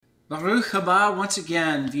Baruch haba once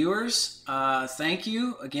again, viewers. Thank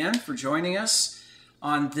you again for joining us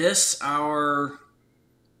on this, our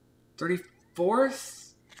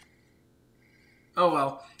 34th? Oh,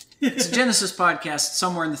 well. It's a Genesis podcast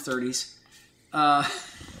somewhere in the 30s.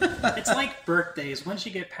 It's like birthdays. Once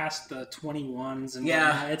you get past the 21s and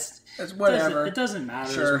yeah, it's whatever. It doesn't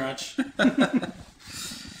matter as much.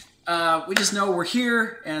 We just know we're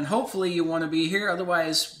here, and hopefully you want to be here.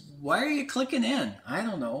 Otherwise, why are you clicking in? I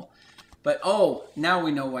don't know. But, now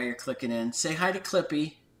we know why you're clicking in. Say hi to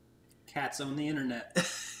Clippy. Cats own the internet.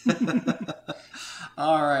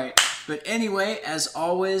 All right. But anyway, as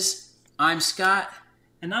always, I'm Scott.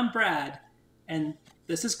 And I'm Brad. And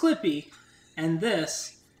this is Clippy. And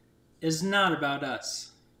this is not about us.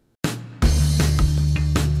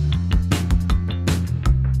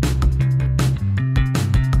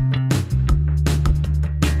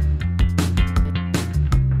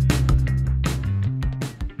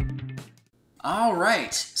 All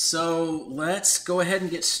right, so let's go ahead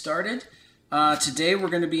and get started. Today we're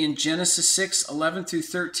going to be in Genesis 6, 11 through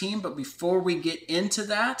 13, but before we get into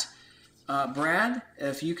that, Brad,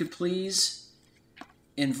 if you could please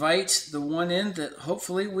invite the one in that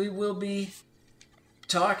hopefully we will be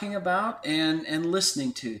talking about and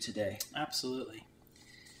listening to today. Absolutely.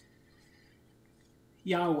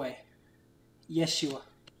 Yahweh, Yeshua,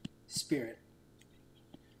 Spirit.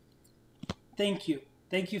 Thank you.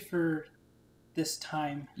 Thank you for this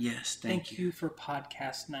time. Yes, thank you for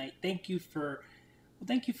podcast night. Thank you for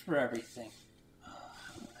everything.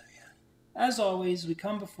 As always, we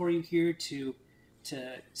come before you here to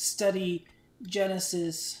study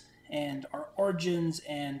Genesis and our origins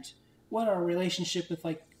and what our relationship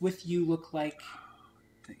with you look like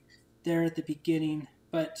there at the beginning.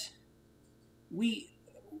 But we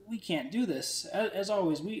can't do this. As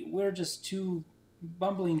always, we're just two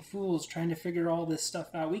bumbling fools trying to figure all this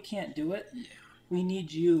stuff out. We can't do it. Yeah. We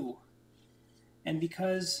need you. And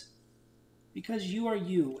because you are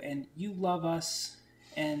you and you love us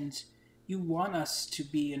and you want us to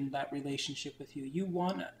be in that relationship with you. You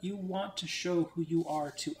want to show who you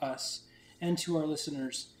are to us and to our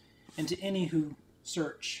listeners and to any who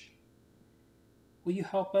search. Will you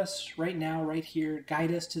help us right now, right here,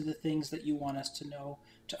 guide us to the things that you want us to know,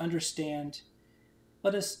 to understand.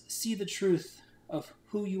 Let us see the truth of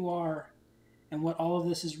who you are and what all of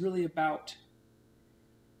this is really about.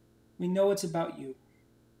 We know it's about you,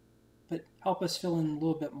 but help us fill in a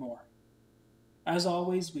little bit more. As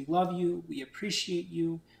always, we love you, we appreciate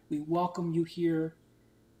you, we welcome you here,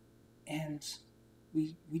 and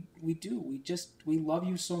we love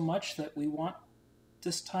you so much that we want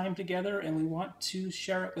this time together and we want to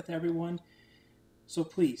share it with everyone. So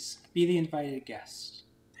please, be the invited guest.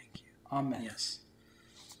 Thank you. Amen. Yes.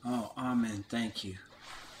 Oh, amen. Thank you.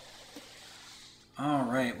 All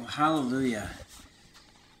right. Well, hallelujah.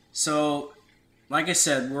 So, like I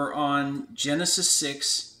said, we're on Genesis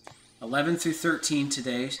 6, 11 through 13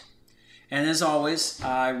 today. And as always,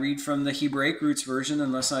 I read from the Hebraic Roots version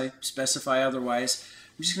unless I specify otherwise.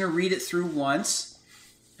 I'm just going to read it through once.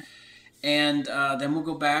 And then we'll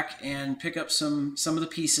go back and pick up some of the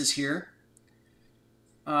pieces here.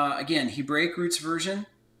 Again, Hebraic Roots version.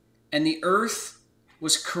 And the earth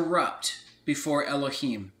was corrupt before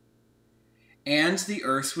Elohim, and the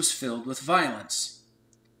earth was filled with violence.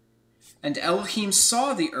 And Elohim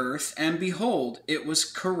saw the earth, and behold, it was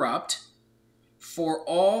corrupt, for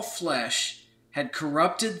all flesh had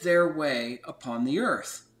corrupted their way upon the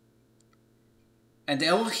earth. And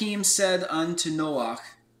Elohim said unto Noach,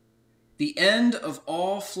 the end of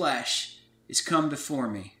all flesh is come before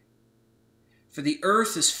me, for the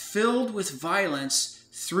earth is filled with violence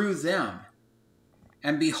through them.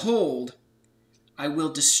 And behold, I will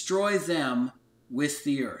destroy them with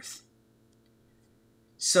the earth.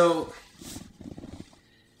 So,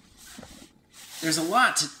 there's a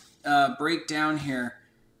lot to break down here,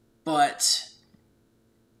 but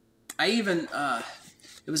I even,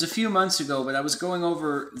 it was a few months ago, but I was going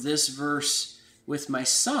over this verse with my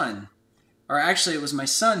son, or actually it was my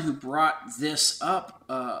son who brought this up,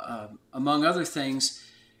 among other things,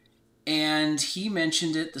 and he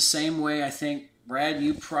mentioned it the same way. I think, Brad,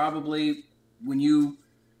 you probably, when you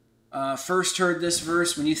first heard this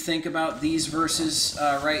verse, when you think about these verses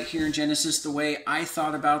right here in Genesis, the way I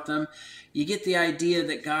thought about them, you get the idea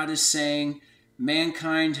that God is saying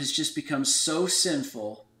mankind has just become so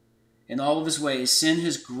sinful in all of his ways. Sin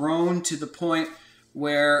has grown to the point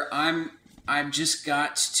where I've just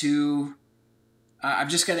got to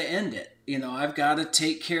end it. I've got to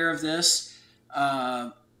take care of this.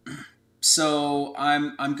 So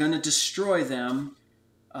I'm going to destroy them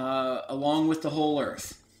along with the whole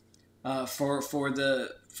earth for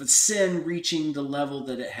for sin reaching the level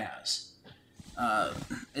that it has.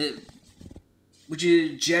 Would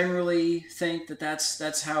you generally think that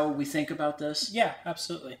that's how we think about this? Yeah,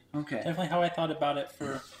 absolutely. Okay. Definitely how I thought about it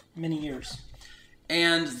for many years.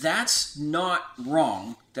 And that's not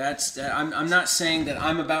wrong. I'm not saying that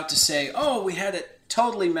I'm about to say, oh, we had it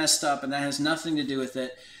totally messed up and that has nothing to do with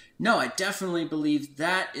it. No, I definitely believe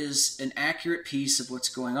that is an accurate piece of what's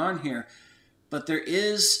going on here. But there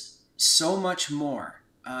is so much more.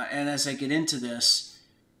 And as I get into this,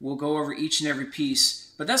 we'll go over each and every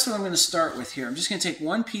piece. But that's what I'm going to start with here. I'm just going to take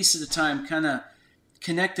one piece at a time, kind of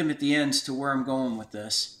connect them at the ends to where I'm going with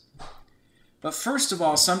this. But first of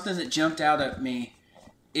all, something that jumped out at me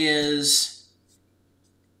is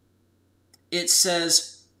it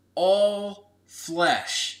says all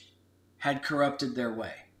flesh had corrupted their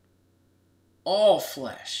way. All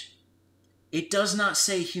flesh. It does not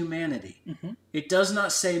say humanity. Mm-hmm. It does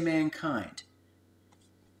not say mankind.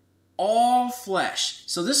 All flesh.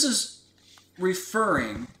 So this is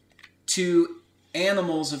referring to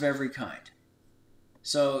animals of every kind.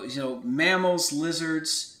 So, mammals,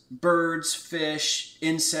 lizards, birds, fish,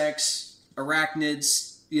 insects,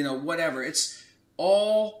 arachnids, whatever. It's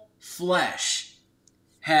all flesh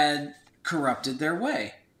had corrupted their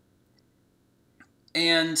way.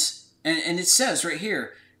 And it says right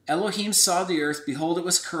here, Elohim saw the earth, behold, it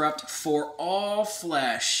was corrupt, for all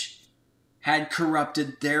flesh had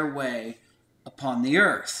corrupted their way upon the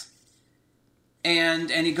earth. And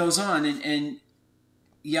he goes on, and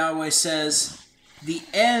Yahweh says, the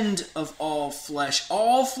end of all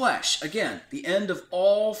flesh, again, the end of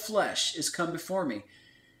all flesh is come before me.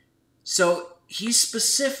 So he's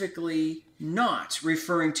specifically not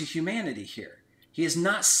referring to humanity here. He is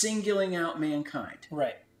not singling out mankind.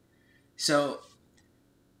 Right. So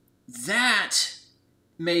that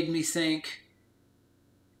made me think,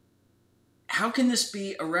 how can this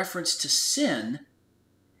be a reference to sin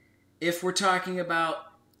if we're talking about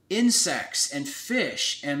insects and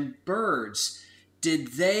fish and birds?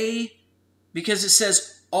 Because it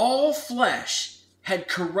says all flesh had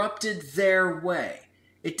corrupted their way.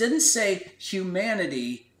 It didn't say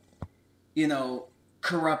humanity,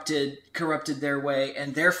 corrupted their way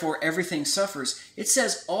and therefore everything suffers. It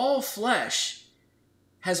says all flesh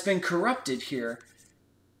has been corrupted here.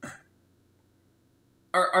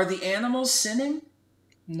 Are the animals sinning?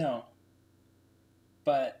 No.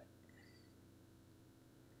 But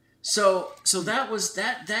So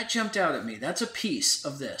that jumped out at me. That's a piece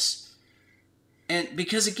of this. And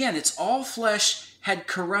because again, it's all flesh had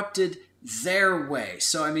corrupted their way.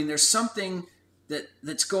 So there's something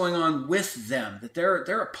that's going on with them that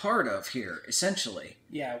they're a part of here, essentially.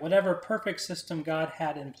 Yeah, whatever perfect system God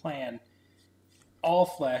had in plan, all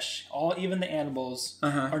flesh, even the animals,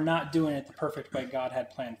 are not doing it the perfect way God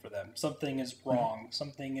had planned for them. Something is wrong.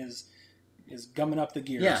 Something is gumming up the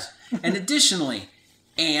gears. Yeah. And additionally,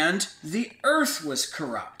 and the earth was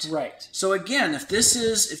corrupt. Right. So again, if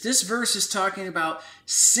this verse is talking about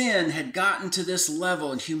sin had gotten to this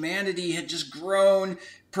level and humanity had just grown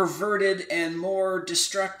perverted and more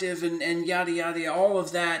destructive and yada yada, all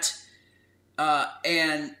of that,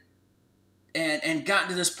 and gotten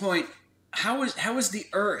to this point, how is the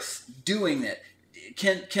earth doing it?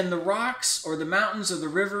 Can the rocks or the mountains or the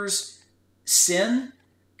rivers sin?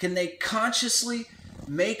 Can they consciously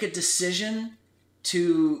make a decision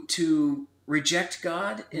to reject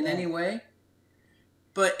God in any way?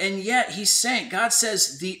 And yet he's saying, God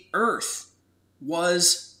says the earth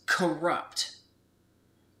was corrupt.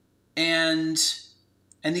 And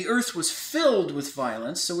the earth was filled with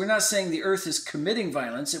violence. So we're not saying the earth is committing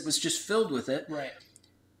violence. It was just filled with it. Right.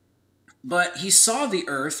 But he saw the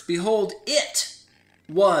earth. Behold, it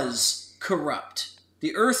was corrupt.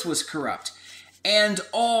 The earth was corrupt. And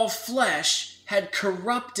all flesh had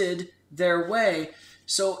corrupted their way.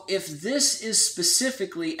 So if this is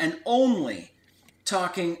specifically and only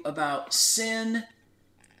talking about sin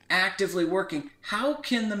actively working, how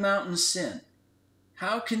can the mountains sin?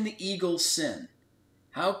 How can the eagle sin?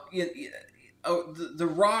 How the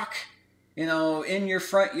rock, in your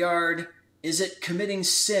front yard, is it committing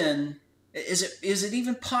sin? Is it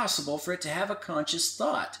even possible for it to have a conscious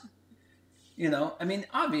thought?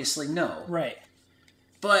 Obviously no. Right.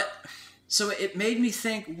 But so it made me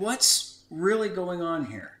think, what's really going on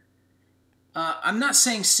here? I'm not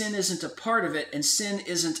saying sin isn't a part of it and sin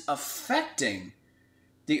isn't affecting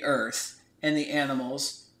the earth and the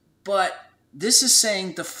animals, but this is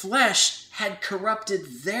saying the flesh had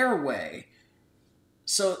corrupted their way.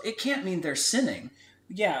 So it can't mean they're sinning.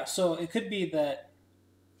 Yeah, so it could be that,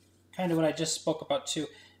 kind of what I just spoke about too,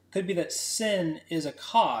 it could be that sin is a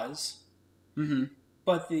cause,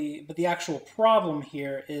 but the actual problem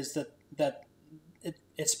here is that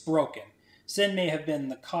it's broken. Sin may have been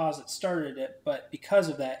the cause that started it, but because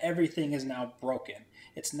of that, everything is now broken.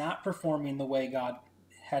 It's not performing the way God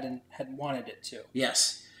had wanted it to.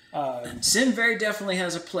 Yes. Sin very definitely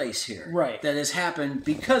has a place here. Right. That has happened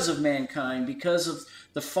because of mankind, because of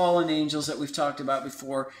the fallen angels that we've talked about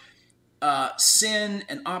before. Sin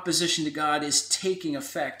and opposition to God is taking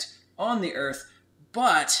effect on the earth,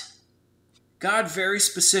 but God very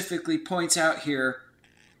specifically points out here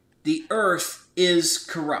the earth is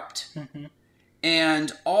corrupt. Mm-hmm.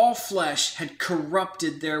 And all flesh had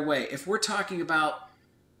corrupted their way. If we're talking about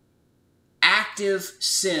active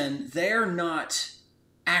sin, they're not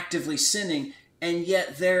actively sinning, and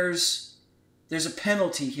yet there's a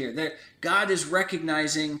penalty here. God is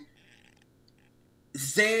recognizing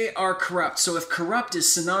they are corrupt. So if corrupt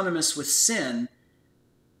is synonymous with sin,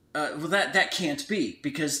 well, that can't be,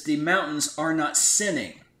 because the mountains are not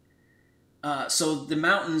sinning. So the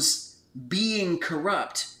mountains being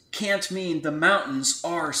corrupt can't mean the mountains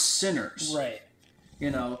are sinners. Right.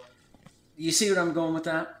 You see what I'm going with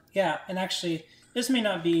that? Yeah, and actually, this may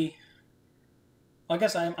not be... Well, I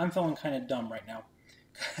guess I'm feeling kind of dumb right now.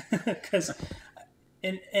 Because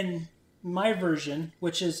in my version,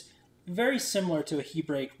 which is very similar to a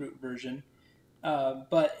Hebraic root version,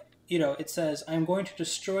 but, it says, I'm going to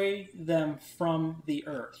destroy them from the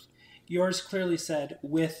earth. Yours clearly said,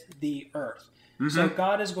 with the earth. Mm-hmm. So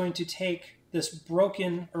God is going to take this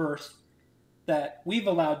broken earth that we've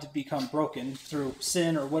allowed to become broken through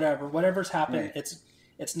sin or whatever's happened, right.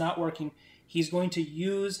 It's not working. He's going to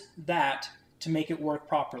use that to make it work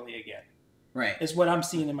properly again. Right. Is what I'm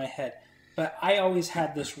seeing in my head. But I always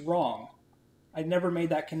had this wrong. I never made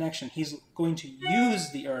that connection. He's going to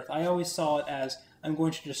use the earth. I always saw it as, I'm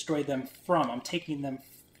going to destroy them from. I'm taking them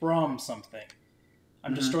from something.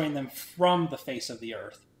 I'm destroying them from the face of the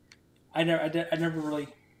earth. I never really,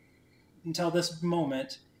 until this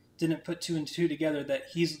moment, didn't put two and two together that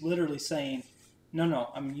he's literally saying, no,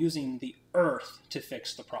 I'm using the earth to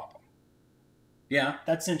fix the problem. Yeah.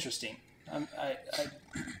 That's interesting. I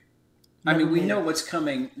mean, we know what's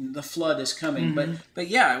coming. The flood is coming. Mm-hmm. But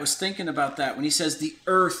yeah, I was thinking about that when he says the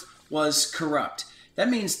earth was corrupt. That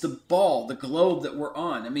means the ball, the globe that we're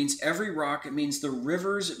on. It means every rock. It means the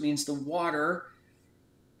rivers. It means the water,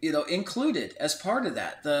 included as part of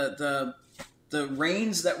that. The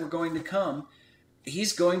rains that were going to come.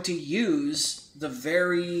 He's going to use the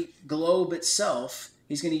very globe itself.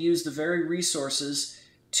 He's going to use the very resources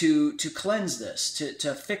to cleanse this,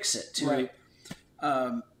 to fix it,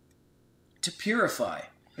 to purify,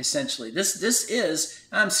 essentially. This is,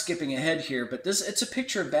 I'm skipping ahead here, but it's a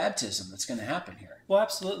picture of baptism that's going to happen here. Well,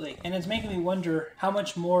 absolutely. And it's making me wonder how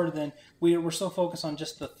much more than we're so focused on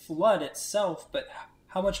just the flood itself, but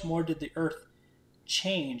how much more did the earth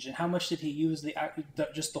change, and how much did he use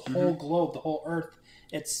just the whole globe, the whole earth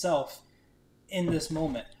itself in this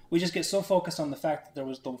moment? We just get so focused on the fact that there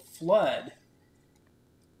was the flood,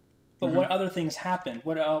 but what other things happened?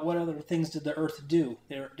 What other things did the earth do?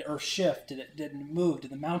 Did the earth shift? Did it move?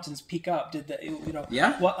 Did the mountains peak up?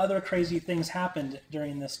 What other crazy things happened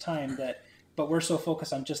during this time but we're so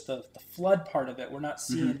focused on just the flood part of it, we're not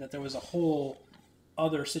seeing that there was a whole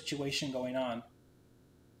other situation going on.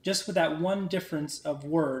 Just with that one difference of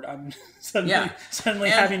word, I'm suddenly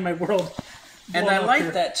having my world. And I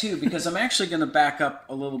like that too, because I'm actually going to back up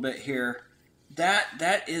a little bit here.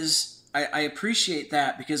 That is, I appreciate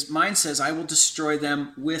that, because mine says, I will destroy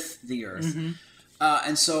them with the earth. Mm-hmm.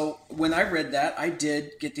 And so when I read that, I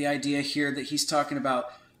did get the idea here that he's talking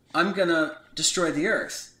about, I'm going to destroy the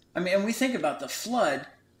earth. I mean, and we think about the flood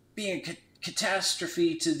being a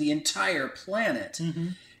catastrophe to the entire planet. Mm-hmm.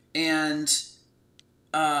 And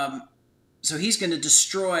so he's going to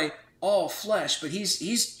destroy all flesh, but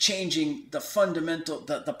he's changing the fundamental,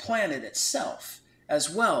 the planet itself as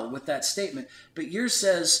well with that statement. But yours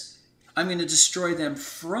says, I'm going to destroy them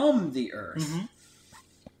from the earth. Mm-hmm.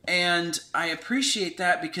 And I appreciate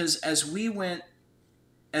that, because as we were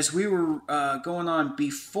going on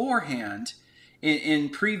beforehand in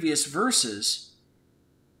previous verses,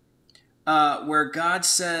 where God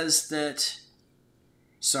says that,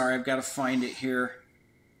 sorry, I've got to find it here.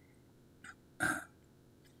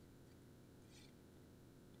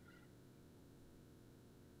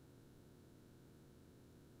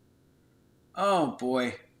 Oh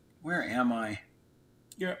boy, where am I?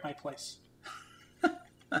 You're at my place.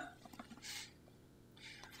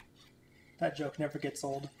 That joke never gets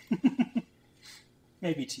old.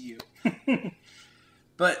 Maybe to you.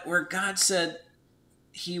 But where God said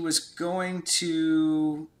he was going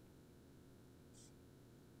to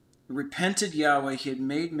repented Yahweh, he had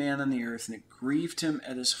made man on the earth, and it grieved him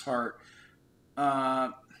at his heart.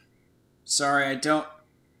 Sorry, I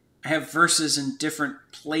have verses in different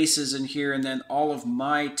places in here, and then all of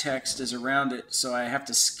my text is around it, so I have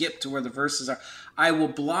to skip to where the verses are. I will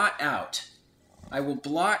blot out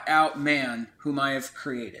man whom I have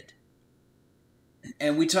created.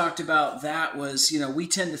 And we talked about that was, we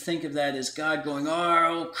tend to think of that as God going, oh,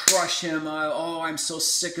 I'll crush him. I'm so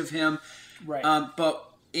sick of him. Right. But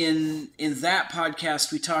in that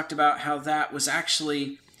podcast, we talked about how that was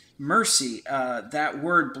actually mercy. That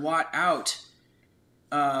word blot out,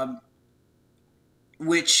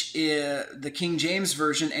 which the King James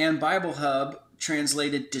Version and Bible Hub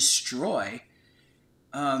translated destroy,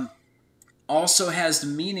 also has the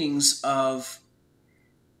meanings of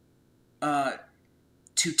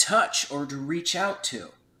to touch or to reach out to.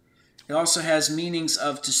 It also has meanings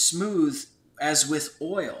of to smooth as with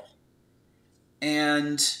oil.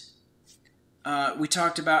 And we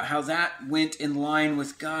talked about how that went in line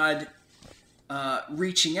with God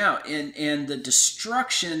reaching out. And the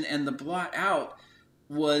destruction and the blot out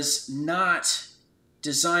was not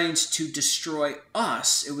designed to destroy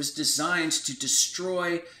us. It was designed to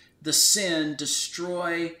destroy the sin,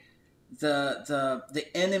 destroy the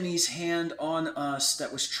enemy's hand on us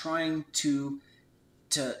that was trying to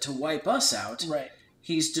wipe us out. Right.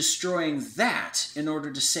 He's destroying that in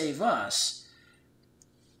order to save us.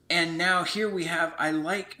 And now here we have, I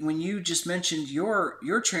like when you just mentioned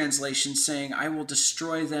your translation saying, I will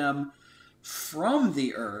destroy them from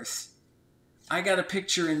the earth. I got a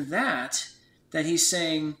picture in that he's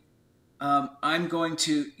saying, I'm going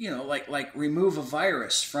to, like remove a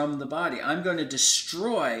virus from the body. I'm going to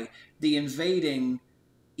destroy the invading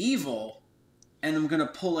evil, and I'm going to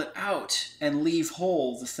pull it out and leave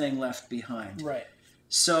whole the thing left behind. Right.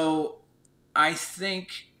 So I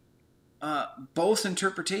think both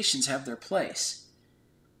interpretations have their place.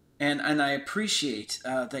 And I appreciate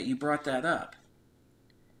that you brought that up.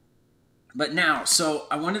 But now, so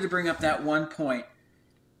I wanted to bring up that one point.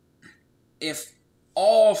 If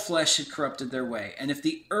all flesh had corrupted their way, and if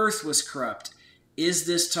the earth was corrupt, is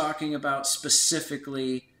this talking about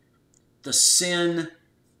specifically the sin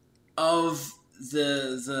of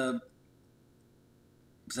the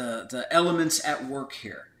elements at work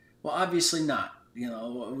here? Well, obviously not.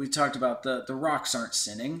 We talked about the rocks aren't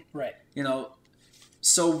sinning. Right.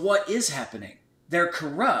 So what is happening? They're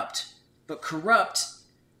corrupt, but corrupt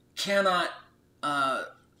cannot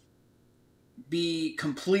be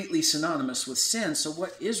completely synonymous with sin. So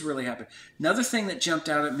what is really happening? Another thing that jumped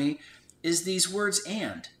out at me is these words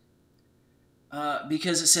 "and,"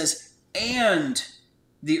 because it says, and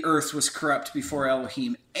the earth was corrupt before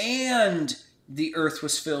Elohim, and the earth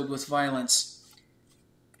was filled with violence.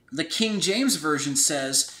 The King James Version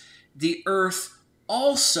says, the earth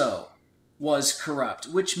also was corrupt,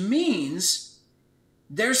 which means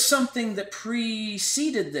there's something that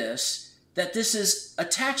preceded this that this is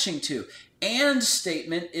attaching to. And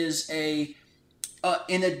statement is in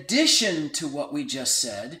addition to what we just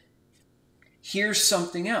said, here's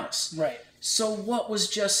something else. Right. So what was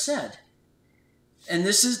just said? And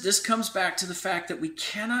this comes back to the fact that we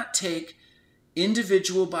cannot take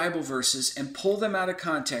individual Bible verses and pull them out of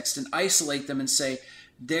context and isolate them and say,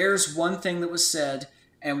 there's one thing that was said,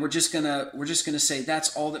 and we're just gonna say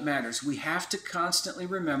that's all that matters. We have to constantly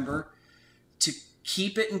remember to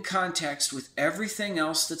keep it in context with everything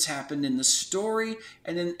else that's happened in the story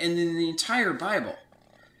and in the entire Bible.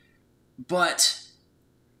 But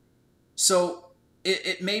so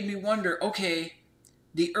it made me wonder, okay,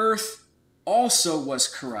 the earth also was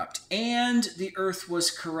corrupt, and the earth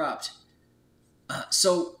was corrupt.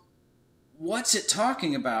 So what's it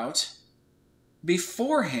talking about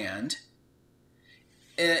beforehand?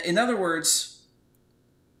 In other words,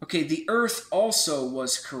 okay, the earth also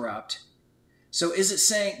was corrupt. So is it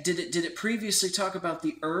saying, did it previously talk about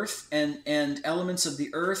the earth and elements of the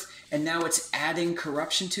earth, and now it's adding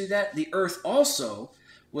corruption to that? The earth also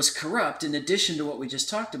was corrupt in addition to what we just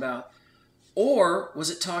talked about. Or was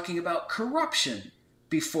it talking about corruption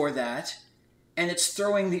before that, and it's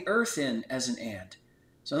throwing the earth in as an and?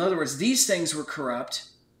 So in other words, these things were corrupt,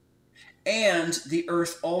 and the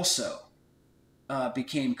earth also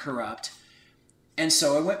became corrupt. And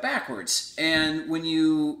so I went backwards. And when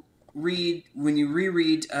you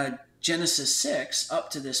reread Genesis 6 up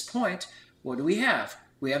to this point, what do we have?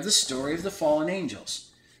 We have the story of the fallen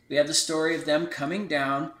angels. We have the story of them coming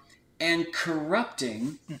down and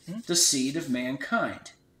corrupting the seed of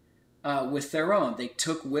mankind with their own. They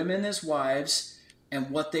took women as wives, and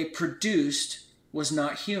what they produced was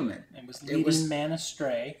not human. It was leading man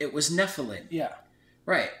astray. It was Nephilim. Yeah.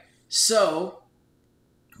 Right. So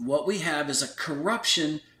what we have is a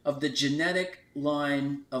corruption of the genetic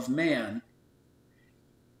line of man.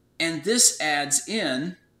 And this adds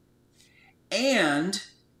in, and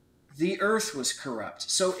the earth was corrupt.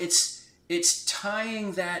 So it's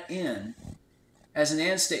tying that in as an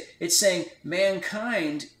and state. It's saying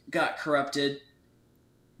mankind got corrupted,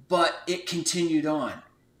 but it continued on.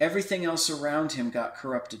 Everything else around him got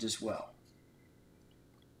corrupted as well.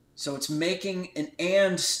 So it's making an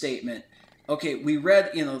and statement. Okay, we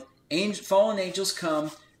read, fallen angels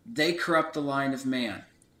come, they corrupt the line of man.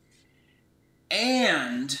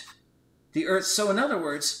 And the earth. So in other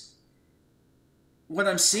words, what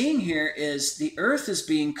I'm seeing here is the earth is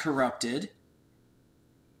being corrupted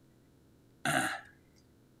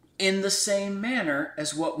in the same manner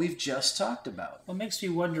as what we've just talked about. Well, it makes me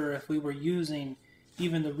wonder if we were using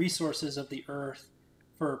even the resources of the earth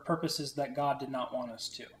for purposes that God did not want us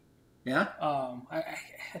to. Yeah?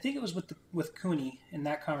 I think it was with Cooney in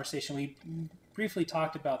that conversation. We briefly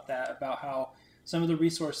talked about that, about how some of the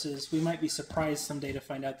resources, we might be surprised someday to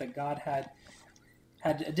find out that God had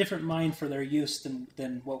a different mind for their use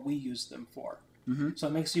than what we use them for. Mm-hmm. So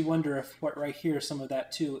it makes you wonder if what right here, some of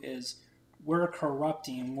that too, is we're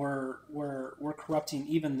corrupting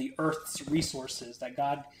even the earth's resources that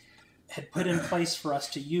God had put in place for us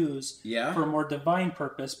to use for a more divine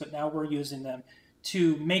purpose, but now we're using them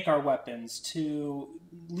to make our weapons, to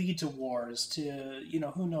lead to wars, to,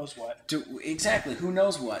 who knows what. Exactly, who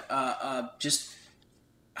knows what. Just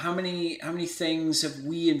how many things have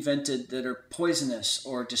we invented that are poisonous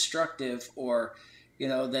or destructive, or,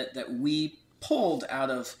 that we pulled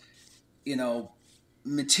out of,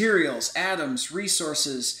 materials, atoms,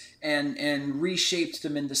 resources, and reshaped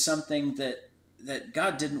them into something that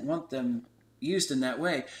God didn't want them used in that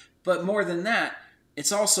way. But more than that,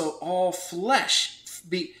 it's also all flesh.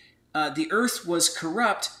 The earth was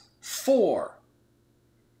corrupt for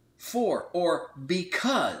or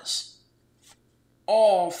because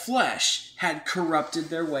all flesh had corrupted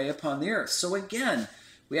their way upon the earth. So again,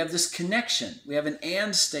 we have this connection. We have an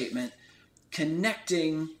and statement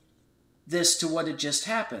connecting this to what had just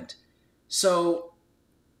happened. So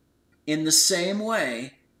in the same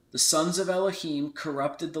way, the sons of Elohim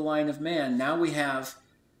corrupted the line of man. Now we have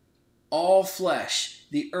all flesh,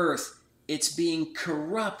 the earth, it's being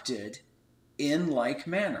corrupted in like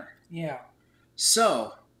manner. Yeah.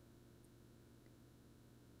 So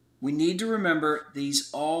we need to remember these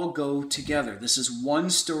all go together. This is one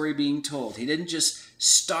story being told. He didn't just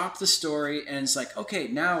stop the story and it's like, okay,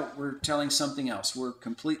 now we're telling something else. We're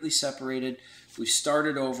completely separated. We've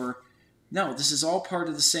started over. No, this is all part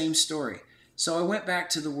of the same story. So I went back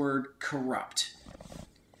to the word corrupt.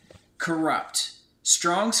 Corrupt.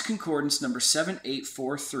 Strong's Concordance number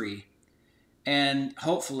 7843. And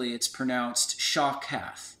hopefully it's pronounced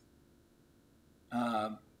Shakath.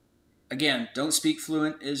 Again, don't speak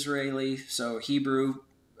fluent Israeli, so Hebrew.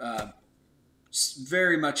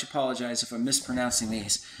 Very much apologize if I'm mispronouncing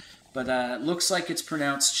these. But it looks like it's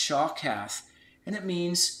pronounced Shakath, and it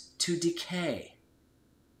means to decay.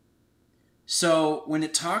 So when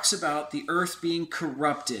it talks about the earth being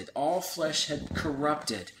corrupted, all flesh had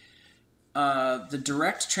corrupted, the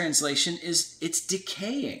direct translation is it's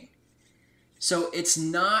decaying. So it's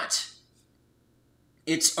not,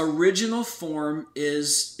 its original form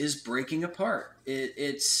is breaking apart.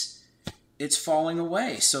 It's falling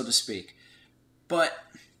away, so to speak. But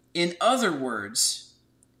in other words,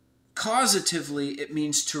 causatively, it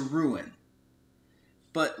means to ruin.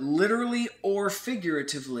 But literally or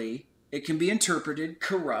figuratively, it can be interpreted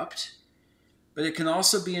corrupt, but it can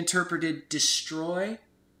also be interpreted destroy,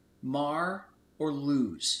 mar, or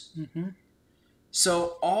lose. Mm-hmm.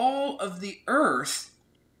 So all of the earth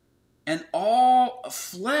and all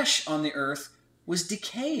flesh on the earth was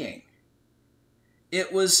decaying.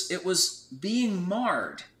 It was being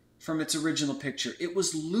marred from its original picture. It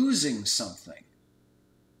was losing something.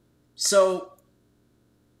 So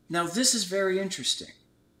now this is very interesting.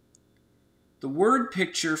 The word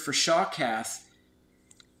picture for Shakath,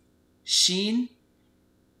 Shin,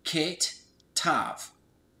 Ket, Tav.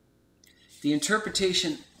 The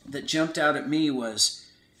interpretation that jumped out at me was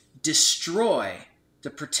destroy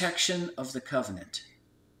the protection of the covenant.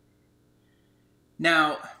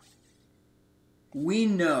 Now, we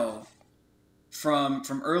know from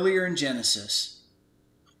earlier in Genesis,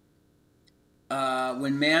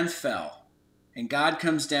 when man fell, and God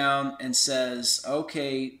comes down and says,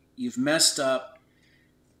 okay, you've messed up,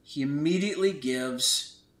 he immediately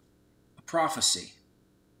gives a prophecy.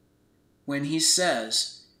 When he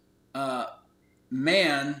says, the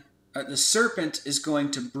serpent is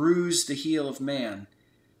going to bruise the heel of man,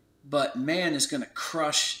 but man is going to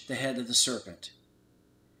crush the head of the serpent.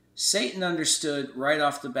 Satan understood right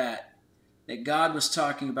off the bat that God was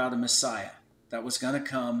talking about a Messiah that was going to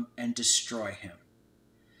come and destroy him.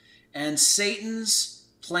 And Satan's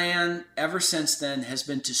plan ever since then has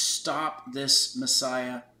been to stop this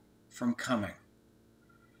Messiah from coming.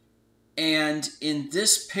 And in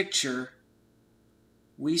this picture,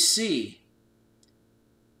 we see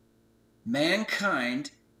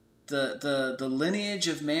mankind, the lineage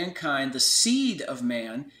of mankind, the seed of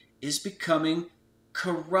man is becoming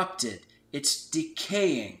corrupted. It's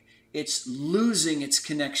decaying. It's losing its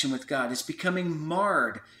connection with God. It's becoming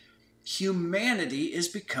marred. Humanity is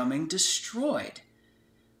becoming destroyed.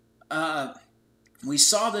 We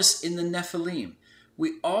saw this in the Nephilim.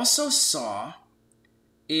 We also saw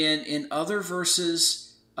in other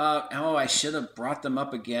verses, I should have brought them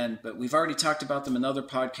up again, but we've already talked about them in other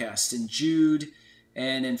podcasts, in Jude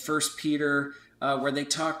and in 1 Peter, where they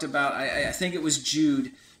talked about, I think it was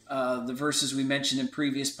Jude, the verses we mentioned in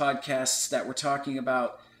previous podcasts that were talking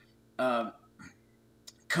about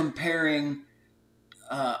comparing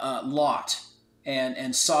Lot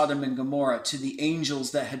and Sodom and Gomorrah to the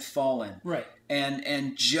angels that had fallen. Right.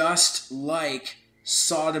 And just like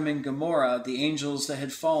Sodom and Gomorrah, the angels that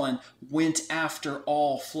had fallen went after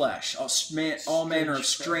all flesh, all manner of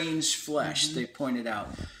strange flesh, they pointed out.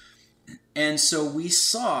 And so we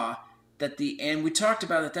saw that and we talked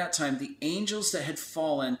about at that time, the angels that had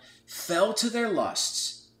fallen fell to their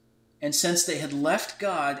lusts. And since they had left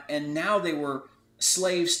God and now they were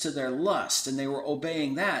slaves to their lust and they were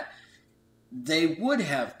obeying that, they would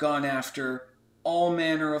have gone after all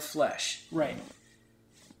manner of flesh. Right.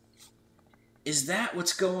 Is that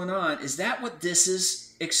what's going on? Is that what this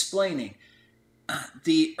is explaining?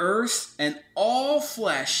 The earth and all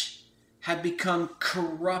flesh have become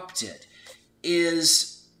corrupted.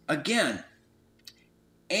 Is, again,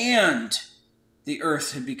 and the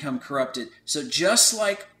earth had become corrupted. So just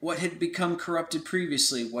like what had become corrupted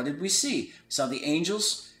previously, what did we see? We saw the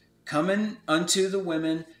angels coming unto the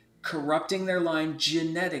women, corrupting their line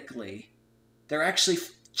genetically. They're actually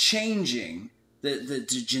changing the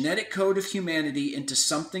genetic code of humanity into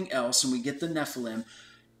something else, and we get the Nephilim.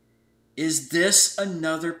 Is this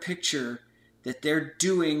another picture that they're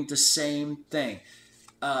doing the same thing?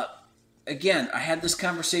 Again, I had this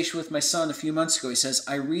conversation with my son a few months ago. He says,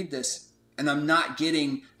 I read this and I'm not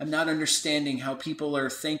understanding how people are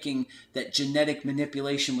thinking that genetic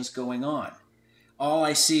manipulation was going on. All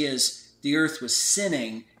I see is the earth was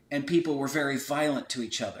sinning and people were very violent to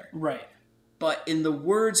each other. Right. But in the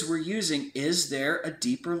words we're using, is there a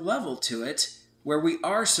deeper level to it where we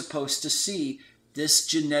are supposed to see this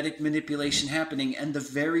genetic manipulation happening and the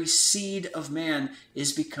very seed of man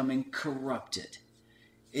is becoming corrupted,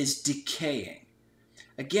 is decaying?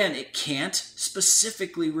 Again, it can't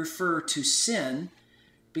specifically refer to sin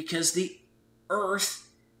because the earth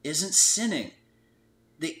isn't sinning.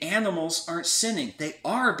 The animals aren't sinning. They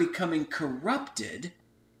are becoming corrupted.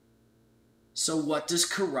 So what does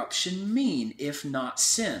corruption mean if not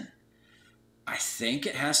sin? I think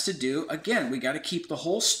it has to do, again, we got to keep the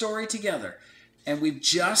whole story together. And we've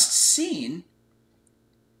just seen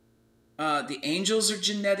the angels are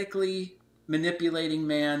genetically manipulating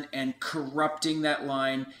man and corrupting that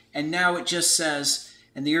line. And now it just says,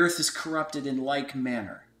 and the earth is corrupted in like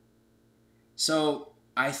manner. So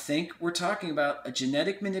I think we're talking about a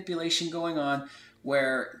genetic manipulation going on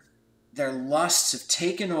where their lusts have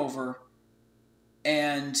taken over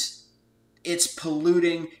and it's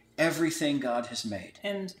polluting everything God has made.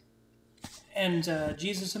 And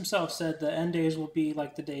Jesus himself said the end days will be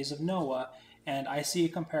like the days of Noah, and I see a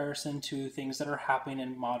comparison to things that are happening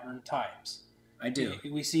in modern times. I do.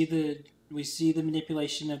 We see the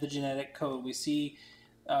manipulation of the genetic code. We see,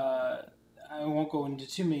 I won't go into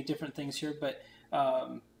too many different things here, but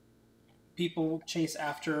people chase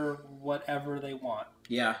after whatever they want.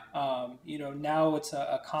 Yeah. Now it's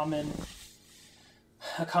a common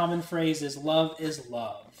phrase is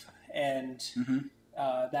love, and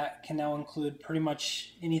that can now include pretty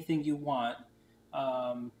much anything you want.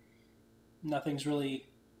 Nothing's really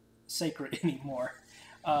sacred anymore.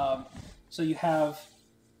 So you have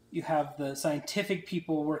the scientific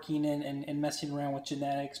people working in and messing around with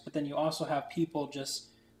genetics, but then you also have people just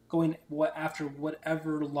going after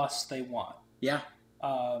whatever lust they want. Yeah.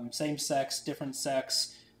 Same sex, different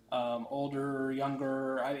sex, older,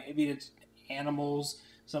 younger. I mean, it's animals.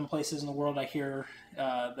 Some places in the world I hear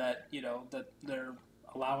that they're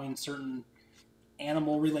allowing certain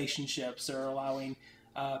animal relationships. They're allowing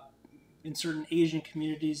in certain Asian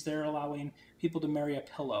communities, they're allowing people to marry a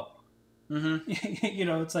pillow. Mm-hmm.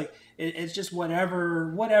 It's like it's just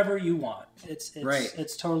whatever you want. It's right.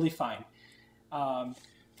 It's totally fine.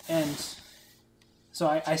 And So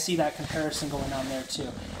I see that comparison going on there too,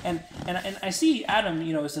 and I see Adam,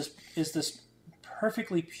 is this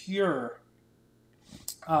perfectly pure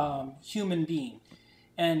human being,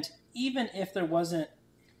 and even if there wasn't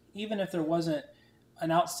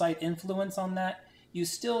an outside influence on that, you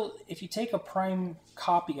still, if you take a prime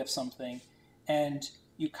copy of something and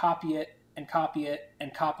you copy it and copy it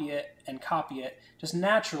and copy it and copy it, just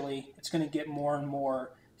naturally it's going to get more and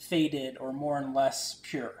more faded or more and less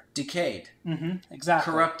pure. Decayed. Mm-hmm,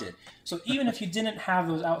 exactly. Corrupted. So even if you didn't have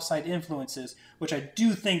those outside influences, which I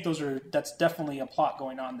do think that's definitely a plot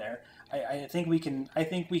going on there, I think we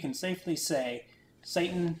can safely say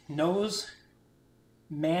Satan knows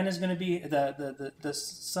man is going to be the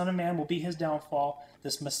Son of Man will be his downfall.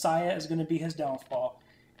 This Messiah is going to be his downfall,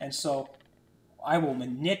 and so I will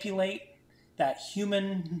manipulate that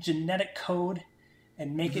human genetic code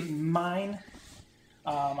and make it mine.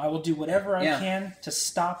 I will do whatever I can to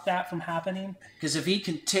stop that from happening. Because if he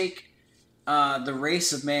can take the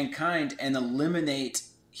race of mankind and eliminate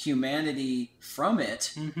humanity from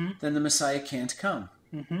it, then the Messiah can't come.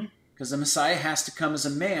 Because the Messiah has to come as a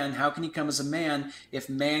man. How can he come as a man if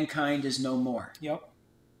mankind is no more? Yep.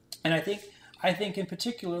 And I think in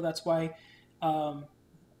particular that's why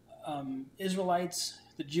Israelites,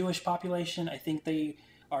 the Jewish population, I think they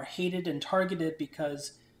are hated and targeted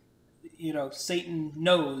because Satan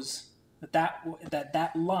knows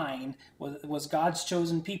that line was God's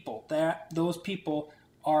chosen people. That those people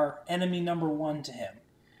are enemy number one to him.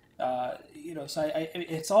 So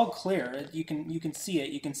it's all clear. You can see it.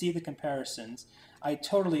 You can see the comparisons. I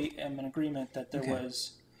totally am in agreement that there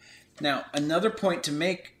was. Now, another point to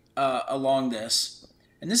make along this,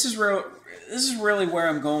 and this is really where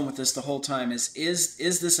I'm going with this the whole time, is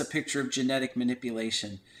this a picture of genetic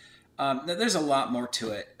manipulation? There's a lot more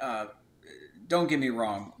to it. Don't get me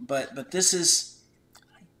wrong, but this is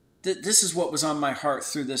what was on my heart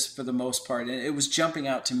through this for the most part, and it was jumping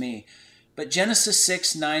out to me. But Genesis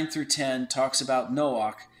 6, 9 through 10 talks about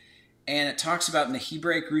Noach, and it talks about, in the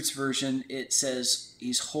Hebraic Roots version, it says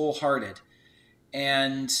he's wholehearted.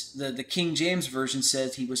 And the King James Version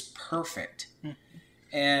says he was perfect.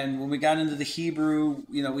 And when we got into the Hebrew,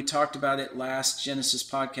 we talked about it last Genesis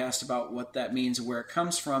podcast about what that means and where it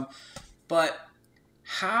comes from. But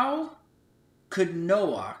how could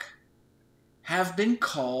Noach have been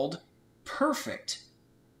called perfect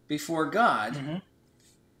before God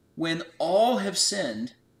when all have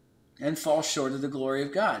sinned and fall short of the glory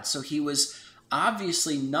of God? So he was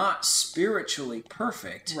obviously not spiritually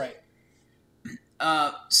perfect. Right.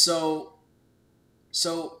 So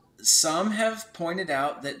some have pointed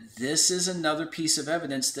out that this is another piece of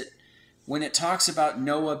evidence that when it talks about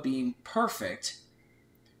Noah being perfect,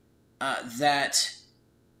 that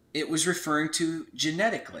it was referring to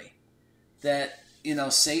genetically. That,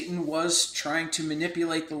 Satan was trying to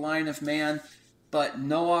manipulate the line of man, but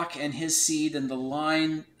Noach and his seed and the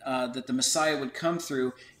line that the Messiah would come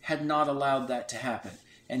through had not allowed that to happen.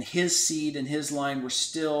 And his seed and his line were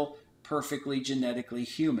still perfectly genetically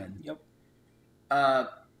human. Yep.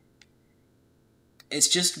 It's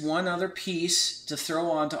just one other piece to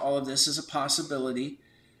throw onto all of this as a possibility,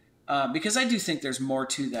 because I do think there's more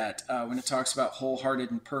to that when it talks about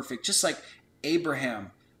wholehearted and perfect. Just like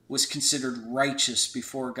Abraham was considered righteous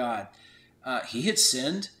before God. He had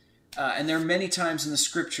sinned, and there are many times in the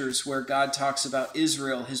scriptures where God talks about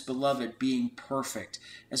Israel, his beloved, being perfect.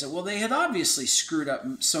 And so, well, they had obviously screwed up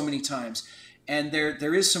so many times. And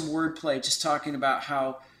there is some wordplay just talking about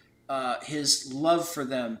how his love for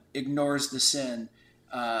them ignores the sin.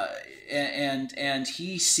 And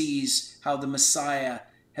he sees how the Messiah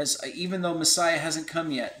has, even though Messiah hasn't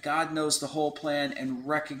come yet, God knows the whole plan and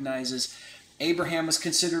recognizes Abraham was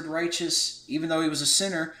considered righteous, even though he was a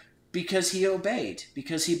sinner, because he obeyed,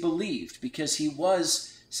 because he believed, because he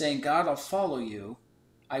was saying, God, I'll follow you.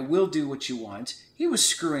 I will do what you want. He was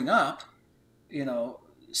screwing up,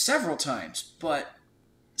 several times. But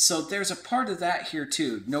so there's a part of that here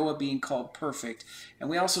too, Noah being called perfect. And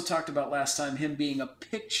we also talked about last time him being a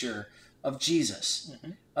picture of Jesus,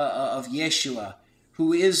 of Yeshua,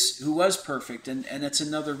 who was perfect. And it's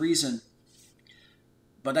another reason.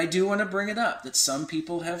 But I do want to bring it up that some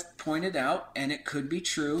people have pointed out, and it could be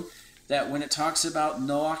true, that when it talks about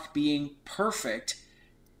Noach being perfect,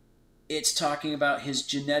 it's talking about his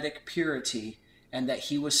genetic purity and that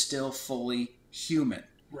he was still fully human.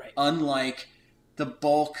 Right. Unlike the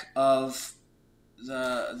bulk of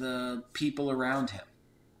the people around him.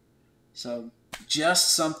 So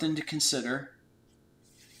just something to consider.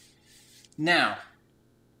 Now,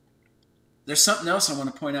 there's something else I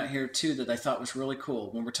want to point out here too that I thought was really cool.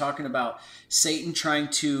 When we're talking about Satan trying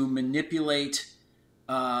to manipulate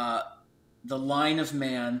the line of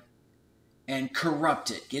man and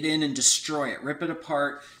corrupt it, get in and destroy it, rip it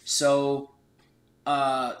apart so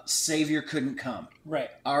Savior couldn't come. Right.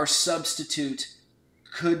 Our substitute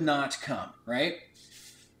could not come, right?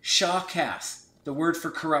 Shakath, the word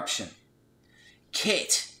for corruption.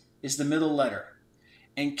 Kit is the middle letter.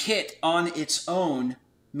 And kit on its own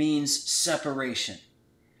means separation.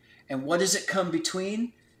 And what does it come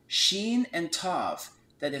between? Sheen and Tav.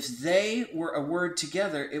 That if they were a word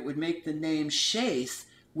together, it would make the name Shaith,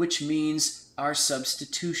 which means our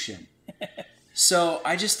substitution. So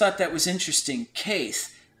I just thought that was interesting.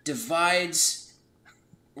 Kaith divides,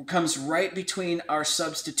 comes right between our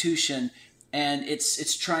substitution, and it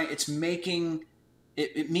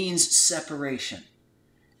means separation.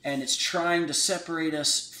 And it's trying to separate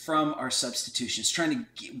us from our substitution. It's trying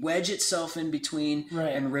to wedge itself in between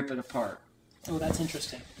and rip it apart. Oh, that's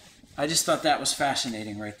interesting. I just thought that was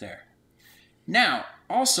fascinating right there. Now,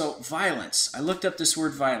 also, violence. I looked up this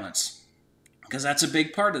word violence because that's a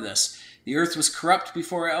big part of this. The earth was corrupt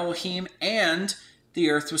before Elohim, and the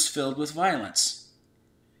earth was filled with violence.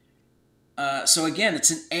 So again, it's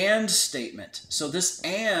an and statement. So this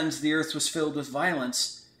and the earth was filled with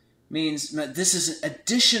violence means this is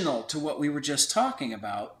additional to what we were just talking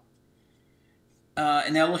about.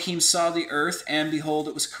 And Elohim saw the earth, and behold,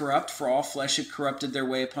 it was corrupt, for all flesh had corrupted their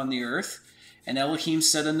way upon the earth. And Elohim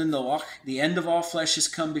said unto Noach, the end of all flesh is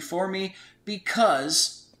come before me,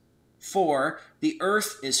 for the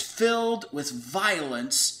earth is filled with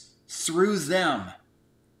violence through them.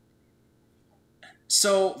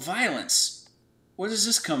 So, violence, where does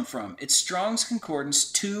this come from? It's Strong's Concordance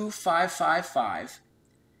 2555,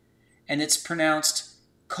 and it's pronounced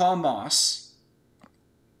kalmos,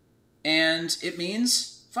 and it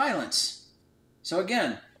means violence. So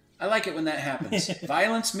again, I like it when that happens.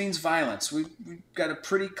 Violence means violence. We've got a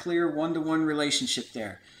pretty clear one-to-one relationship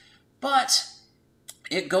there. But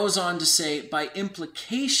it goes on to say, by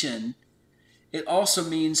implication, it also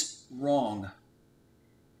means wrong.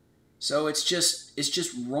 So it's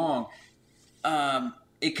just wrong.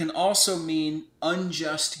 It can also mean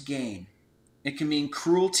unjust gain. It can mean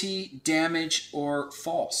cruelty, damage, or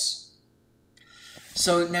false.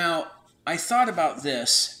 So now, I thought about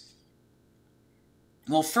this.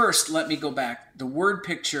 Well, first, let me go back. The word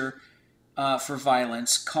picture for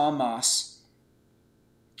violence, kalmos,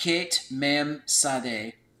 ket mem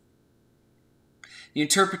sadeh. The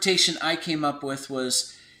interpretation I came up with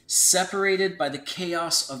was separated by the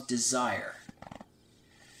chaos of desire.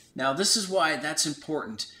 Now, this is why that's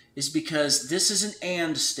important, is because this is an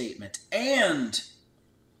and statement. And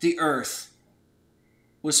the earth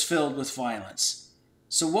was filled with violence.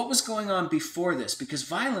 So what was going on before this? Because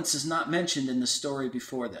violence is not mentioned in the story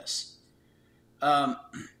before this.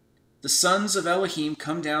 The sons of Elohim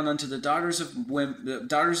come down unto the daughters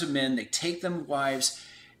of men. They take them wives,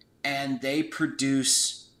 and they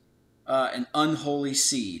produce an unholy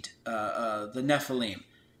seed, the Nephilim.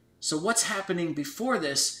 So what's happening before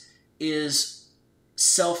this is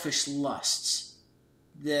selfish lusts.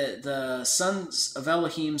 The sons of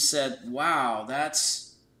Elohim said, wow, that's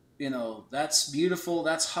beautiful,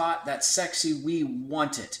 that's hot, that's sexy, we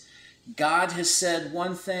want it. God has said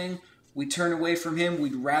one thing, we turn away from him,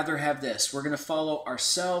 we'd rather have this. We're going to follow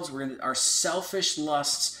ourselves, our selfish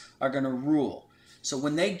lusts are going to rule. So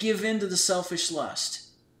when they give in to the selfish lust,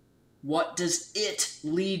 what does it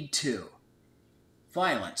lead to?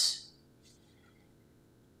 Violence.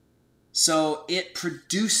 So it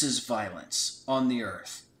produces violence on the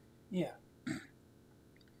earth. Yeah.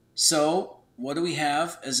 So what do we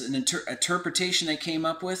have as an interpretation I came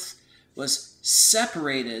up with was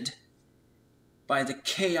separated by the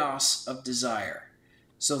chaos of desire.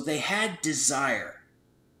 So they had desire.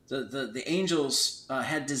 The angels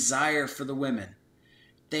had desire for the women.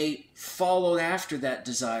 They followed after that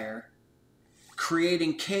desire,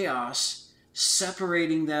 creating chaos,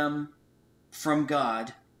 separating them from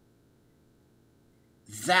God.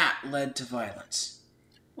 That led to violence.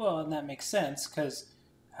 Well, and that makes sense because,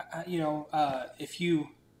 if you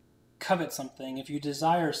covet something, if you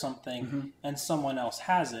desire something, and someone else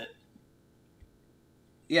has it,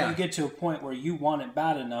 you get to a point where you want it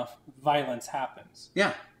bad enough, violence happens.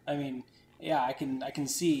 Yeah. I mean, I can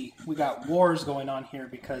see we got wars going on here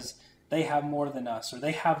because they have more than us, or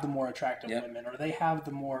they have the more attractive women, or they have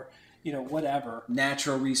the more, whatever.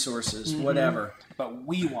 Natural resources, whatever. But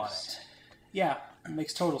we want it. Yeah, it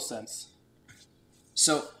makes total sense.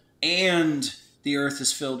 So, and the earth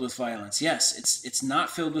is filled with violence. Yes, it's not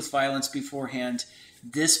filled with violence beforehand.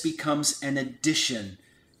 This becomes an addition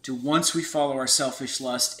to once we follow our selfish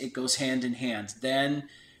lust, it goes hand in hand. Then,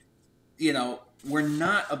 we're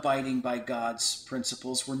not abiding by God's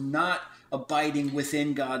principles. We're not abiding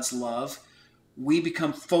within God's love. We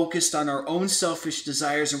become focused on our own selfish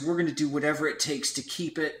desires, and we're going to do whatever it takes to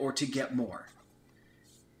keep it or to get more.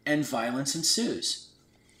 And violence ensues.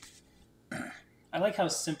 I like how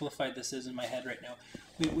simplified this is in my head right now.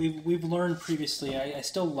 We've learned previously, I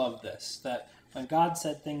still love this, that when God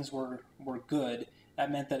said things were good,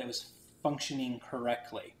 that meant that it was functioning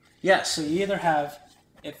correctly. Yes. So you either have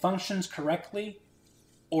it functions correctly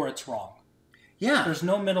or it's wrong. Yeah. There's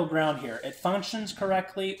no middle ground here. It functions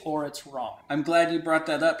correctly or it's wrong. I'm glad you brought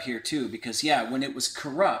that up here too, because when it was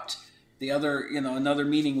corrupt, another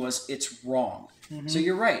meaning was it's wrong. Mm-hmm. So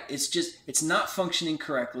you're right. It's not functioning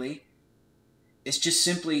correctly. It's just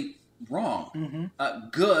simply wrong. Mm-hmm.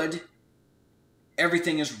 Good,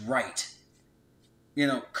 everything is right.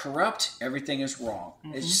 Corrupt, everything is wrong.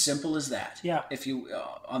 Mm-hmm. It's simple as that. Yeah. If you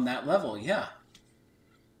on that level, yeah.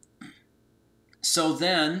 So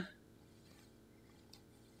then,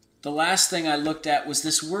 the last thing I looked at was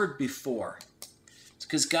this word before. It's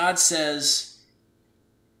because God says,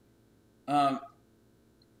 and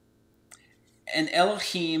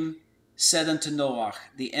Elohim said unto Noach,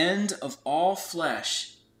 the end of all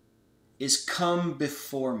flesh is come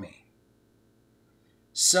before me.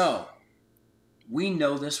 So, we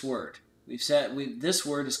know this word. This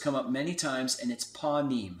word has come up many times, and it's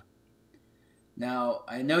panim. Now,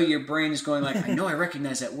 I know your brain is going like, I know I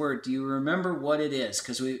recognize that word. Do you remember what it is?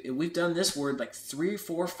 Because we've done this word like 3,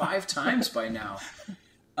 4, 5 times by now.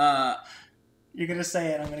 You're going to say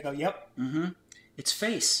it. I'm going to go, yep. Mm-hmm. It's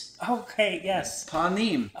face. Okay, yes.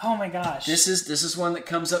 Panim. Oh my gosh. This is one that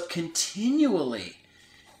comes up continually.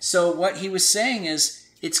 So what he was saying is,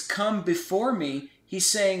 it's come before me. He's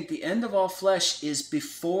saying the end of all flesh is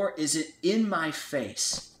it in my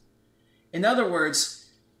face. In other words,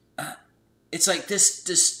 it's like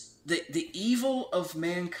the evil of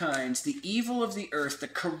mankind, the evil of the earth, the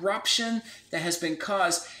corruption that has been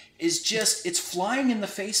caused it's flying in the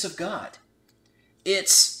face of God. It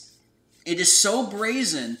is so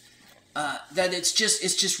brazen that it's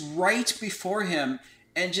just right before him,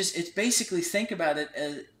 and it's basically, think about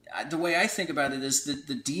it the way I think about it is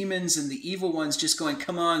the demons and the evil ones just going,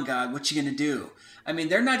 come on, God, what you going to do? I mean,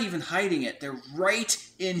 they're not even hiding it. They're right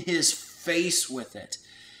in his face with it.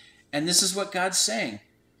 And this is what God's saying.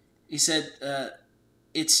 He said,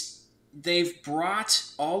 they've brought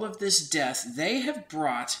all of this death. They have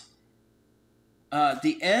brought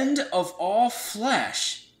the end of all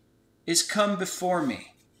flesh is come before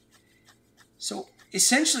me. So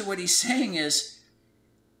essentially what he's saying is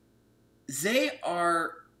they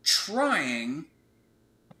are trying,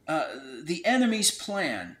 the enemy's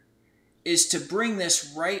plan is to bring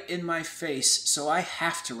this right in my face, so I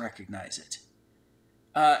have to recognize it.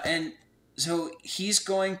 And so he's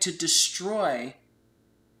going to destroy,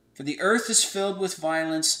 for the earth is filled with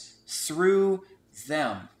violence through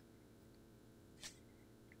them.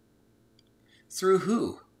 Through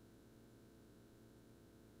who?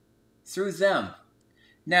 Through them.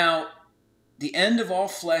 Now, the end of all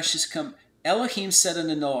flesh is come. Elohim said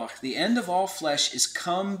unto Noach, the end of all flesh is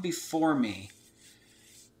come before me,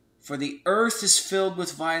 for the earth is filled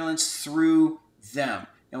with violence through them.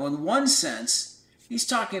 Now, in one sense, he's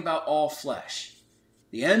talking about all flesh.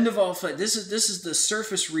 The end of all flesh. This is the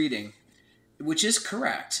surface reading, which is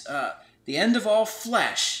correct. The end of all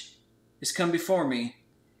flesh is come before me,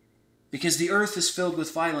 because the earth is filled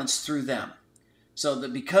with violence through them. So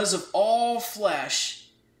that because of all flesh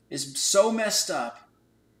is so messed up,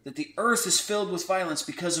 that the earth is filled with violence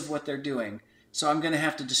because of what they're doing. So I'm going to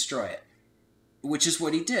have to destroy it. Which is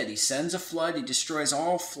what he did. He sends a flood. He destroys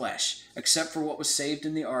all flesh. Except for what was saved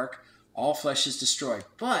in the ark. All flesh is destroyed.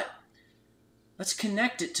 But let's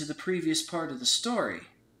connect it to the previous part of the story.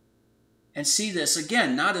 And see this,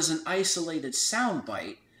 again, not as an isolated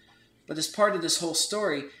soundbite, but as part of this whole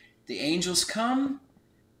story. The angels come.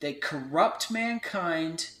 They corrupt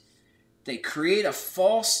mankind. They create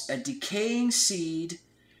a decaying seed.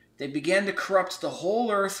 They began to corrupt the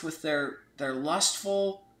whole earth with their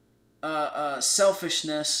lustful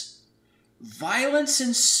selfishness. Violence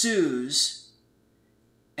ensues,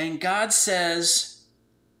 and God says,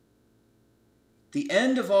 the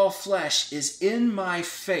end of all flesh is in my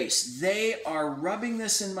face. They are rubbing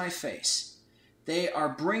this in my face. They are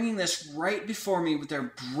bringing this right before me with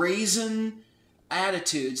their brazen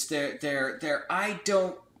attitudes. Their I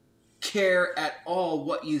don't care at all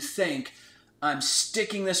what you think. I'm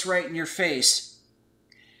sticking this right in your face.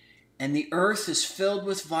 And the earth is filled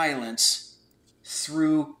with violence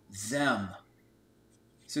through them.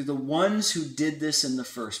 Through the ones who did this in the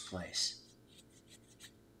first place.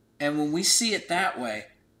 And when we see it that way,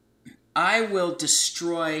 I will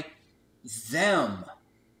destroy them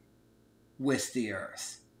with the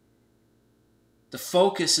earth. The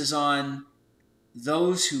focus is on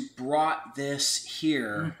those who brought this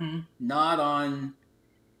here, not on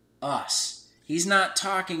us. He's not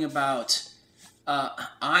talking about,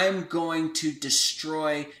 I'm going to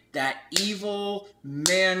destroy that evil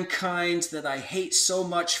mankind that I hate so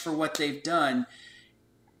much for what they've done.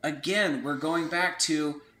 Again, we're going back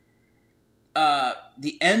to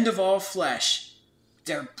the end of all flesh.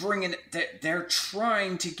 They're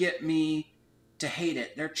trying to get me to hate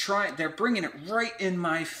it. They're bringing it right in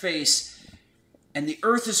my face. And the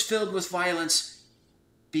earth is filled with violence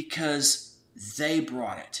because they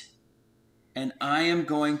brought it. And I am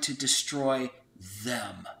going to destroy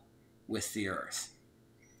them with the earth.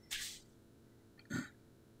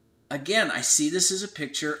 Again, I see this as a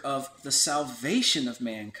picture of the salvation of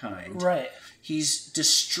mankind. Right. He's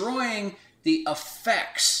destroying the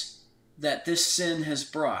effects that this sin has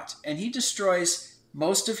brought. And he destroys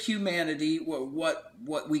most of humanity,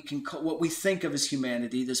 what we think of as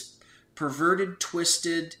humanity, this perverted,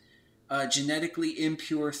 twisted, genetically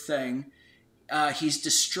impure thing. He's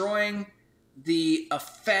destroying the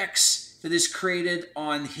effects that is created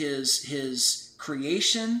on his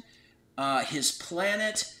creation, his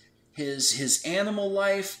planet, his animal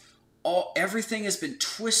life. Everything has been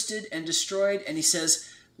twisted and destroyed. And he says,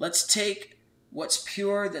 let's take what's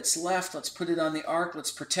pure that's left, let's put it on the ark, let's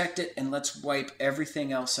protect it, and let's wipe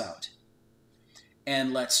everything else out.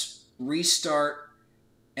 And let's restart,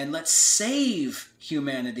 and let's save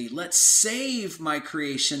humanity. Let's save my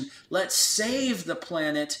creation. Let's save the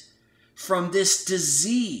planet from this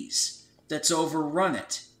disease that's overrun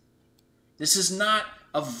it. This is not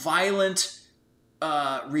a violent,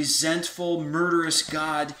 resentful, murderous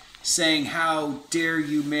God saying, how dare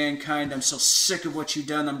you, mankind, I'm so sick of what you've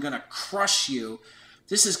done, I'm going to crush you.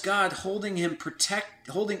 This is God holding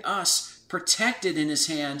us protected in his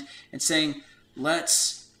hand and saying,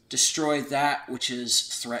 let's destroy that which is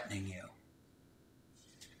threatening you.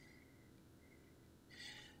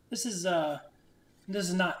 This is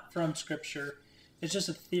not from Scripture. It's just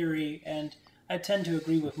a theory, and I tend to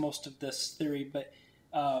agree with most of this theory, but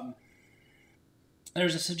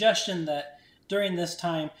there's a suggestion that during this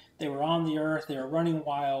time, they were on the earth, they were running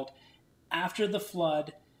wild. After the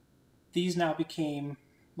flood, these now became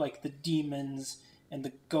like the demons and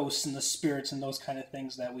the ghosts and the spirits and those kind of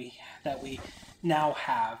things that we now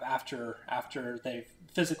have after their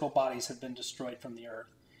physical bodies have been destroyed from the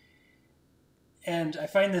earth. And I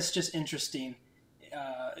find this just interesting.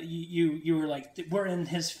 You were like, we're in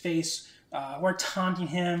his face, we're taunting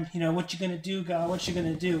him, what you gonna do, God, what you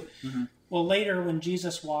gonna do? Mm-hmm. Well, later when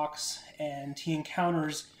Jesus walks and he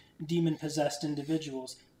encounters demon-possessed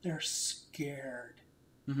individuals, they're scared.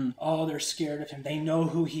 Mm-hmm. Oh, they're scared of him. They know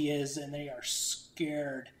who he is, and they are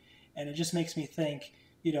scared. And it just makes me think,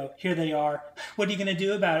 here they are. What are you going to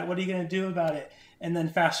do about it? What are you going to do about it? And then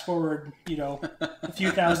fast forward, a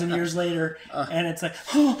few thousand years later, and it's like,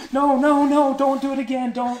 oh, no, don't do it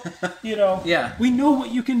again. Don't, Yeah. We know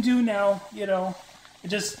what you can do now, It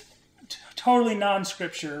just totally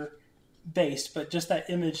non-scripture based, but just that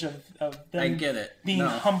image of them I get it. being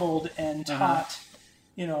humbled and taught,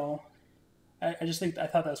 I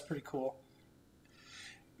thought that was pretty cool.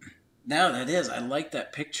 No, that is. I like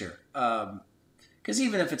that picture. Because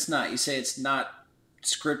even if it's not, you say it's not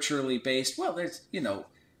scripturally based, well, there's,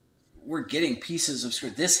 we're getting pieces of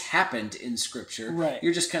scripture. This happened in scripture. Right.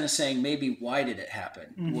 You're just kind of saying, maybe why did it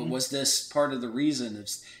happen? Mm-hmm. Was this part of the reason?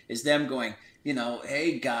 Is them going,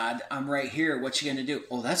 hey, God, I'm right here. What you going to do?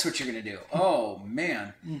 Oh, that's what you're going to do. Oh,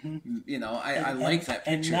 man. Mm-hmm. I like that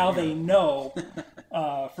picture. And now they know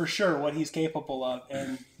for sure what he's capable of,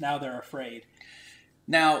 and now they're afraid.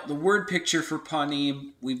 Now, the word picture for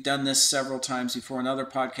Panim, we've done this several times before in other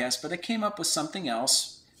podcasts, but I came up with something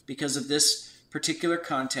else because of this particular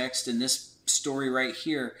context in this story right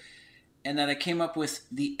here, and that I came up with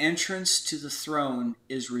the entrance to the throne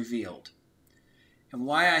is revealed. And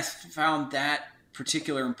why I found that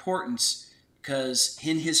particular importance, because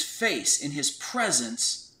in his face, in his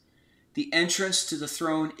presence, the entrance to the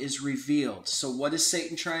throne is revealed. So what is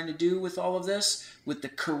Satan trying to do with all of this? With the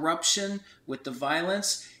corruption, with the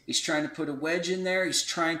violence? He's trying to put a wedge in there. He's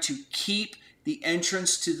trying to keep the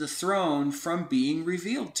entrance to the throne from being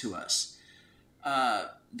revealed to us.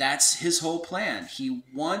 That's his whole plan. He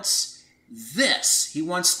wants this. He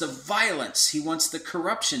wants the violence. He wants the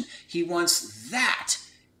corruption. He wants that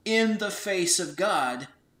in the face of God,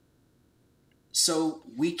 so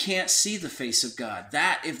we can't see the face of God.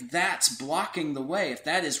 If that's blocking the way, if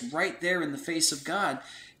that is right there in the face of God,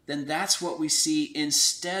 then that's what we see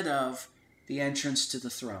instead of the entrance to the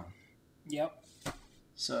throne. Yep.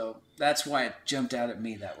 So that's why it jumped out at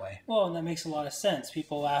me that way. Well, and that makes a lot of sense.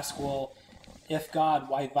 People ask, well, if God,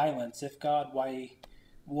 why violence? If God, why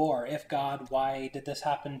war? If God, why did this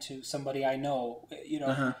happen to somebody I know?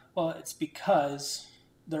 Well, it's because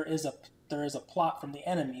there is a plot from the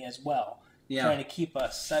enemy as well, trying to keep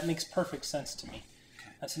us. That makes perfect sense to me.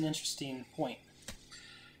 That's an interesting point.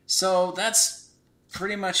 So that's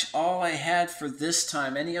pretty much all I had for this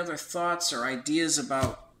time. Any other thoughts or ideas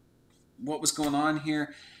about what was going on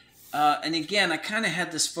here? And again, I kind of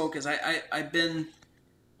had this focus.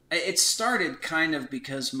 It started kind of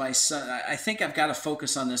because my son, I think I've got to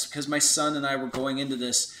focus on this because my son and I were going into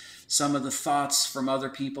this, some of the thoughts from other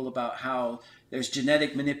people about how there's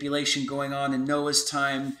genetic manipulation going on in Noah's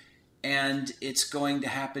time, and it's going to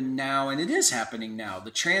happen now, and it is happening now.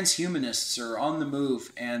 The transhumanists are on the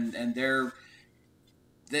move, and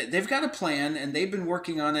they've got a plan, and they've been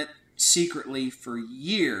working on it secretly for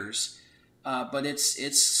years, but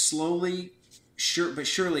it's slowly, but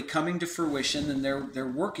surely coming to fruition, and they're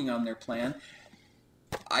working on their plan.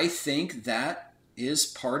 I think that is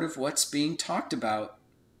part of what's being talked about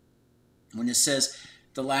when it says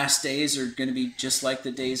the last days are going to be just like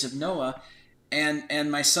the days of Noah.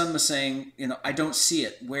 And my son was saying, I don't see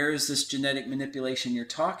it. Where is this genetic manipulation you're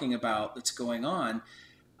talking about that's going on?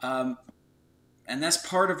 And that's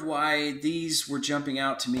part of why these were jumping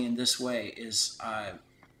out to me in this way is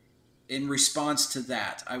in response to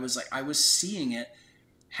that. I was seeing it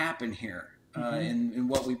happen here in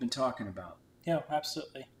what we've been talking about. Yeah,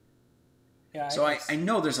 absolutely. Yeah. So I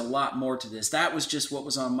know there's a lot more to this. That was just what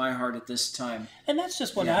was on my heart at this time. And that's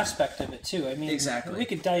just one aspect of it, too. I mean, exactly. We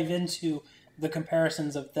could dive into the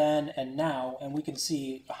comparisons of then and now, and we can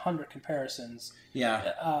see 100 comparisons.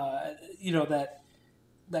 Yeah.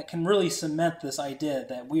 That can really cement this idea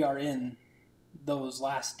that we are in those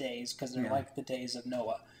last days because they're like the days of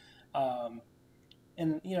Noah.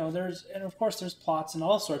 And of course there's plots and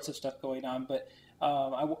all sorts of stuff going on, but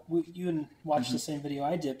you didn't watch the same video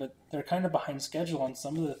I did, but they're kind of behind schedule on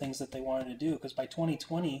some of the things that they wanted to do because by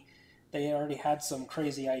 2020 they already had some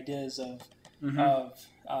crazy ideas of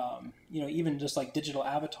even just like digital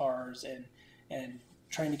avatars and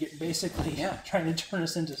trying to get trying to turn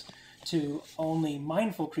us into only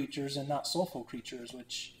mindful creatures and not soulful creatures,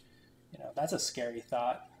 which that's a scary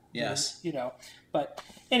thought. Yes. But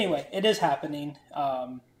anyway, it is happening.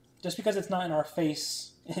 Just because it's not in our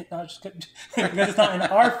face, because it's not in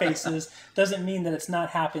our faces, doesn't mean that it's not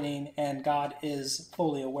happening. And God is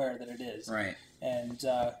fully aware that it is. Right. And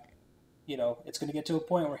it's going to get to a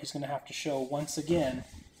point where He's going to have to show once again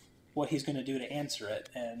what He's going to do to answer it.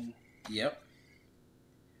 And yep.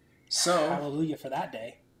 So hallelujah for that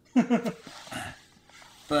day.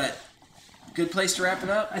 But good place to wrap it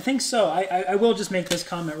up? I think so. I will just make this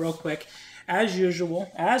comment real quick. As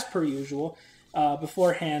per usual,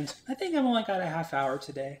 beforehand, I think I've only got a half hour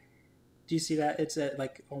today. Do you see that? It's at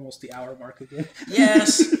like almost the hour mark again.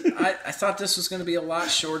 Yes. I thought this was going to be a lot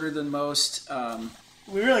shorter than most.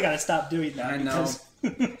 We really got to stop doing that. I know.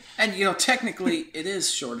 And, technically, it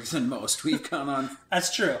is shorter than most. We've gone on...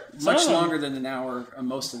 That's true. Much longer than an hour on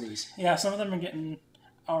most of these. Yeah, some of them are getting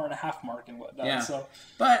hour and a half mark and whatnot. Yeah. So.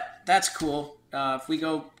 But that's cool. If we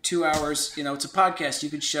go 2 hours, it's a podcast. You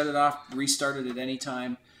can shut it off, restart it at any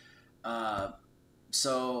time.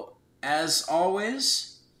 So, as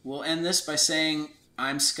always, we'll end this by saying,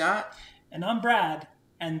 I'm Scott. And I'm Brad.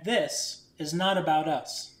 And this is not about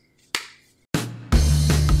us.